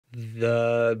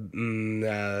We're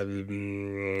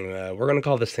gonna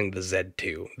call this thing the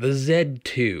Z2. The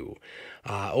Z2.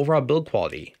 Overall build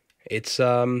quality. It's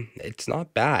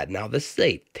not bad. Now this is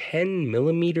a 10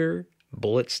 millimeter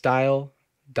bullet style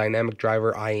dynamic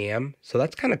driver IEM, so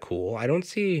that's kind of cool. I don't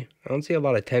see a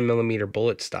lot of 10 millimeter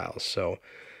bullet styles, so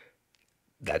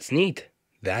that's neat.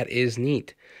 That is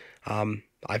neat.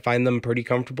 I find them pretty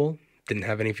comfortable. Didn't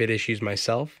have any fit issues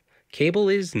myself. Cable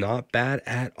is not bad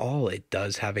at all. It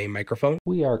does have a microphone.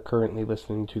 We are currently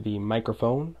listening to the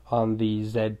microphone on the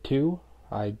Z2.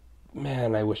 I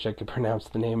wish I could pronounce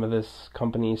the name of this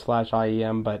company slash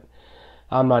IEM, but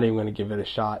I'm not even going to give it a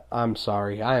shot. I'm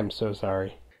sorry. I am so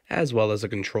sorry. As well as a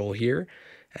control here.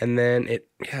 And then it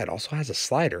also has a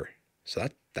slider. So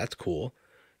that's cool.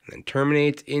 And then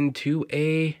terminates into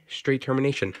a straight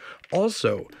termination.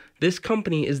 Also, this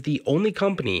company is the only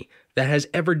company that has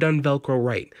ever done Velcro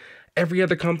right. Every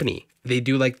other company, they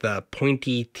do like the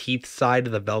pointy teeth side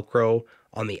of the Velcro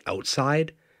on the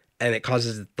outside, and it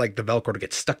causes like the Velcro to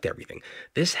get stuck to everything.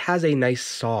 This has a nice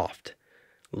soft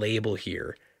label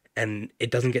here, and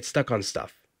it doesn't get stuck on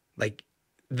stuff. Like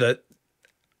they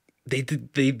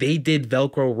did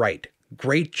Velcro right.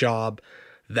 Great job.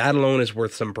 That alone is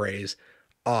worth some praise.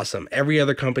 Awesome. Every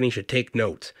other company should take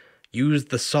notes. Use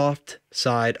the soft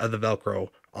side of the Velcro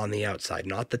on the outside,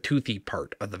 not the toothy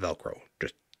part of the Velcro.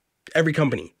 Just every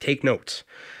company, take notes.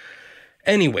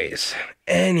 Anyways,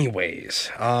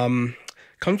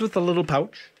 comes with a little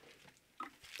pouch.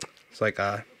 It's like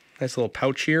a nice little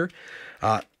pouch here.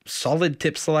 Solid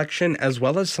tip selection, as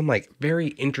well as some like very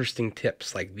interesting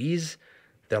tips. Like these,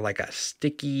 they're like a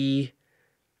sticky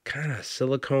kind of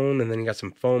silicone, and then you got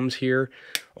some foams here.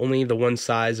 Only the one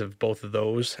size of both of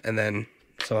those, and then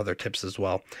some other tips as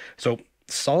well. So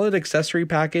solid accessory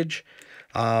package.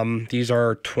 These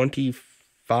are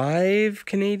 25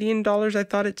 Canadian dollars, I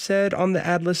thought it said on the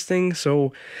ad listing.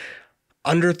 So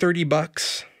under 30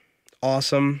 bucks.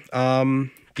 Awesome.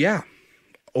 Yeah.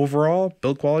 Overall,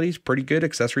 build quality is pretty good.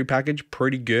 Accessory package,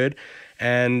 pretty good.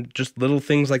 And just little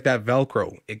things like that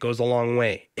Velcro, it goes a long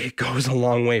way. It goes a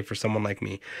long way for someone like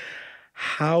me.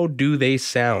 How do they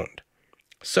sound?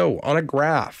 So on a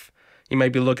graph, you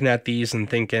might be looking at these and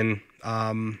thinking,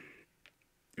 I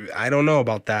don't know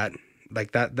about that.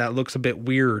 Like that looks a bit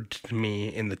weird to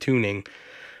me in the tuning.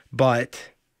 But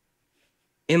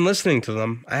in listening to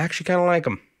them, I actually kind of like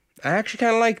them. I actually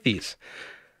kind of like these.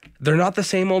 They're not the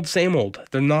same old, same old.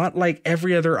 They're not like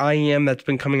every other IEM that's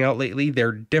been coming out lately.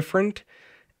 They're different,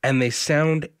 and they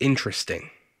sound interesting.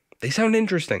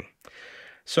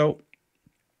 So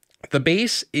the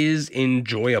bass is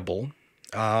enjoyable.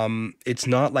 It's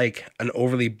not like an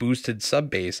overly boosted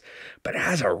sub bass, but it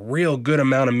has a real good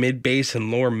amount of mid bass and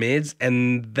lower mids,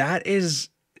 and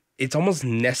it's almost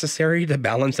necessary to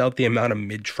balance out the amount of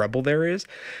mid treble there is.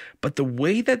 But the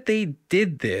way that they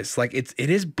did this, like it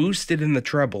is boosted in the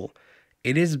treble.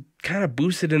 It is kind of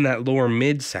boosted in that lower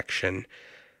mid section.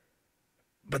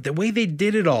 But the way they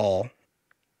did it all,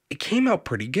 it came out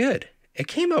pretty good. It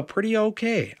came out pretty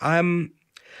okay.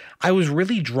 I was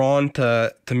really drawn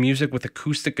to music with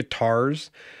acoustic guitars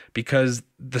because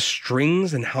the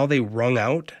strings and how they rung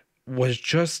out was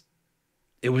just,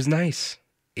 it was nice.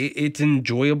 It's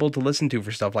enjoyable to listen to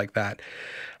for stuff like that.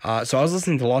 So I was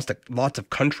listening to lots of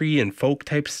country and folk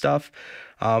type stuff.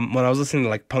 When I was listening to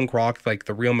like punk rock, like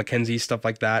the Real Mackenzie, stuff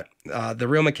like that. The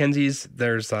Real Mackenzies,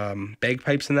 there's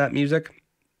bagpipes in that music.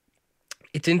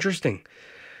 It's interesting.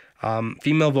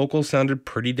 Female vocals sounded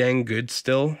pretty dang good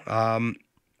still.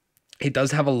 It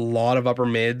does have a lot of upper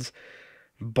mids,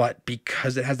 but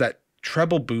because it has that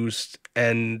treble boost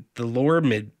and the lower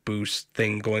mid boost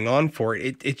thing going on for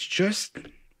it,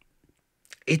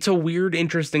 it's a weird,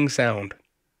 interesting sound.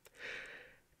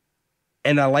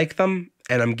 And I like them,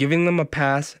 and I'm giving them a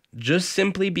pass just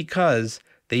simply because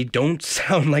they don't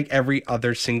sound like every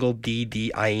other single DD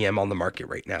IEM on the market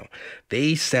right now.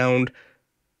 They sound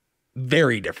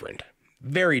very different,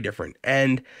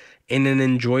 and in an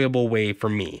enjoyable way for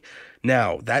me.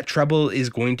 Now, that treble is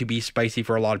going to be spicy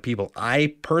for a lot of people.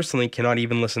 I personally cannot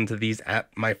even listen to these at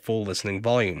my full listening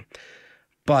volume,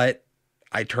 but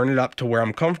I turn it up to where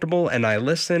I'm comfortable and I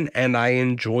listen and I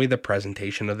enjoy the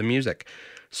presentation of the music.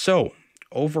 So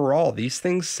overall, these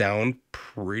things sound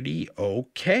pretty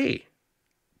okay.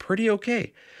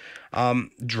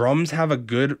 Drums have a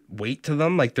good weight to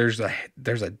them. Like there's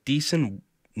a decent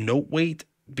note weight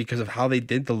because of how they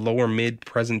did the lower mid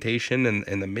presentation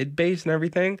and the mid bass and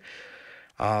everything.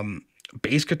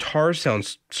 Bass guitar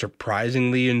sounds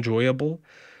surprisingly enjoyable.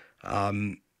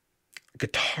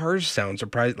 Guitars sound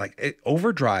surprised, like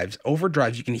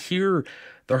overdrives. You can hear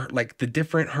the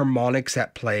different harmonics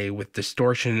at play with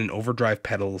distortion and overdrive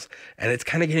pedals, and it's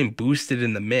kind of getting boosted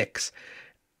in the mix.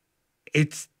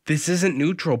 This isn't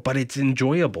neutral, but it's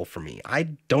enjoyable for me. I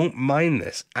don't mind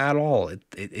this at all.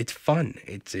 It's fun.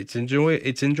 It's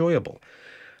enjoyable.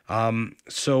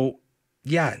 So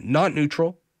yeah, not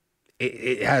neutral.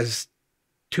 It has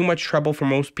too much treble for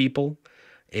most people.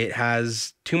 It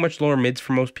has too much lower mids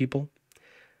for most people.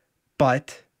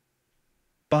 But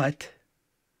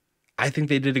I think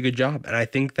they did a good job, and I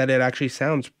think that it actually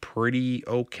sounds pretty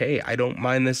okay. I don't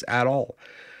mind this at all.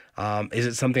 Is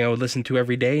it something I would listen to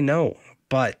every day? No.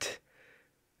 But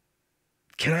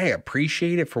can I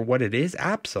appreciate it for what it is?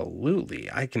 Absolutely.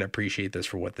 I can appreciate this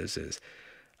for what this is.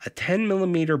 A 10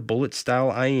 millimeter bullet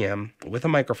style IEM with a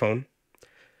microphone,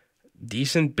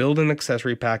 decent build and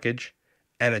accessory package,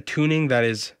 and a tuning that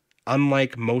is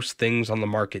unlike most things on the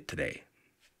market today.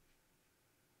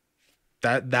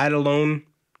 That alone,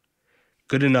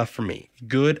 good enough for me.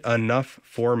 Good enough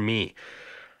for me.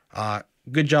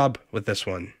 Good job with this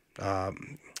one.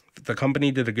 The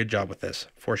company did a good job with this,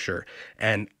 for sure.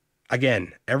 And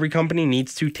again, every company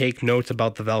needs to take notes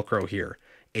about the Velcro here.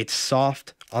 It's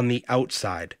soft on the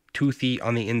outside, toothy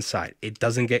on the inside. It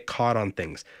doesn't get caught on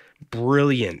things.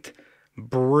 Brilliant.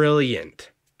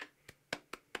 Brilliant.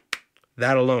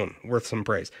 That alone, worth some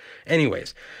praise.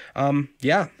 Anyways,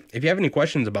 yeah, if you have any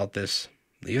questions about this,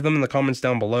 leave them in the comments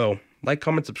down below. Like,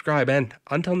 comment, subscribe, and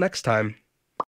until next time,